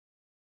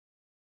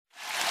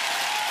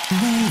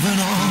moving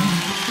on.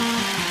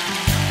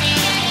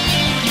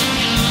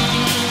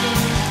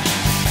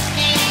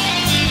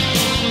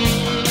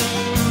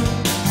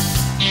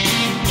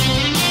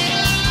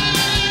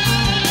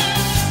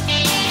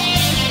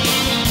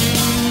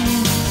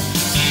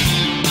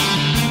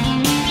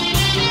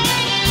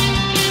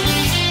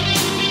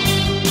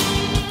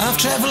 I've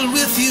traveled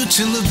with you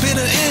till the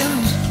bitter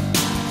end.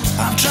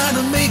 I've tried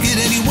to make it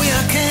any way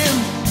I can,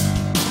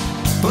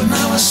 but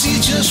now I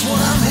see just what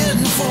I'm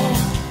heading for,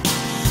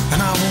 and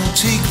I won't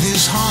take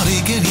this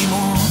heartache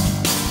anymore.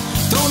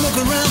 Don't look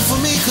around for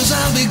me, cause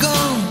I'll be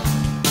gone.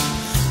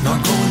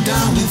 Not going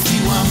down with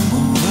you, I'm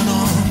moving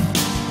on.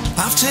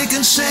 I've taken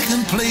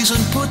second place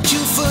and put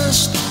you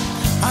first.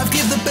 I've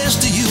given the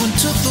best to you and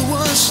took the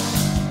worst,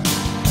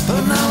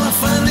 but now I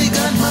finally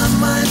got my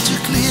mind to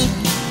clear,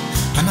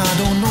 and I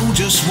don't know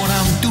just what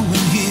I'm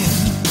doing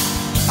here.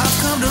 I've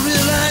come to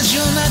realize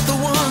you're not the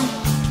one.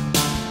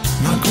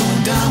 Not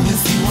going down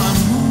with you, I'm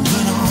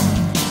moving on.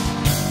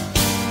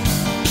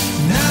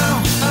 Now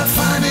I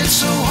find it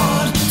so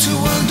hard to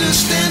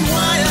understand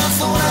why I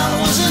thought I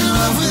was in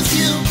love with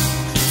you.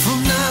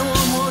 From now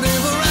on,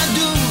 whatever I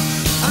do,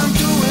 I'm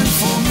doing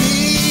for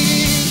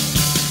me.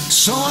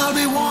 So I'll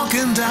be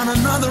walking down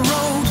another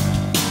road.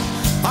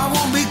 I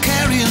won't be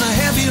carrying a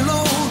heavy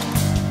load.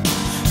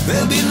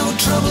 There'll be no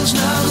troubles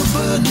now to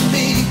burden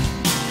me.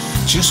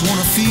 Just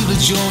wanna feel the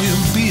joy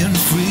of being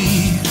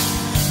free.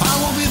 I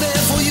won't be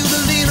there for you to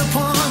lean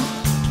upon.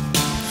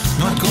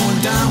 Not going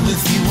down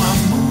with you, I'm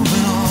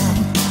moving on.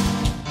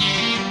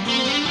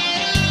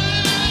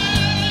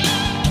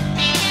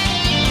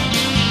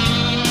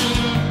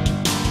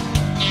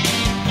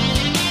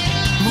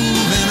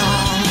 Moving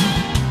on.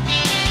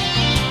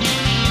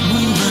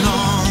 Moving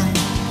on.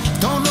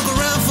 Don't look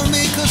around for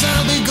me, cause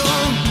I'll be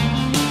gone.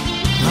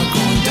 Not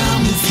going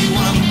down with you,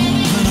 I'm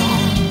moving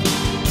on.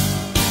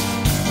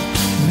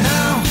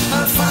 Now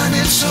I find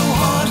it so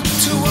hard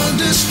to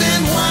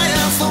understand why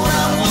I thought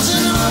I was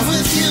in love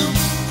with you.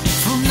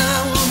 From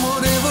now on,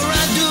 whatever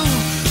I do,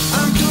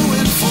 I'm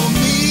doing for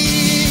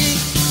me.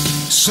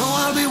 So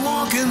I'll be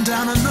walking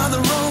down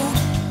another road.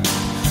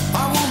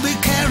 I won't be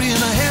carrying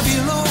a heavy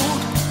load.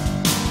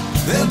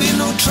 There'll be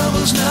no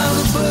troubles now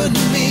to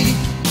burden me.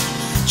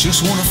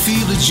 Just wanna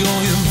feel the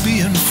joy of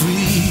being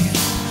free.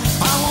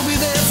 I won't be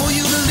there for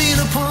you to lean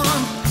upon.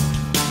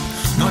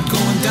 Not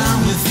going down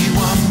with you,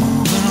 I'm moving.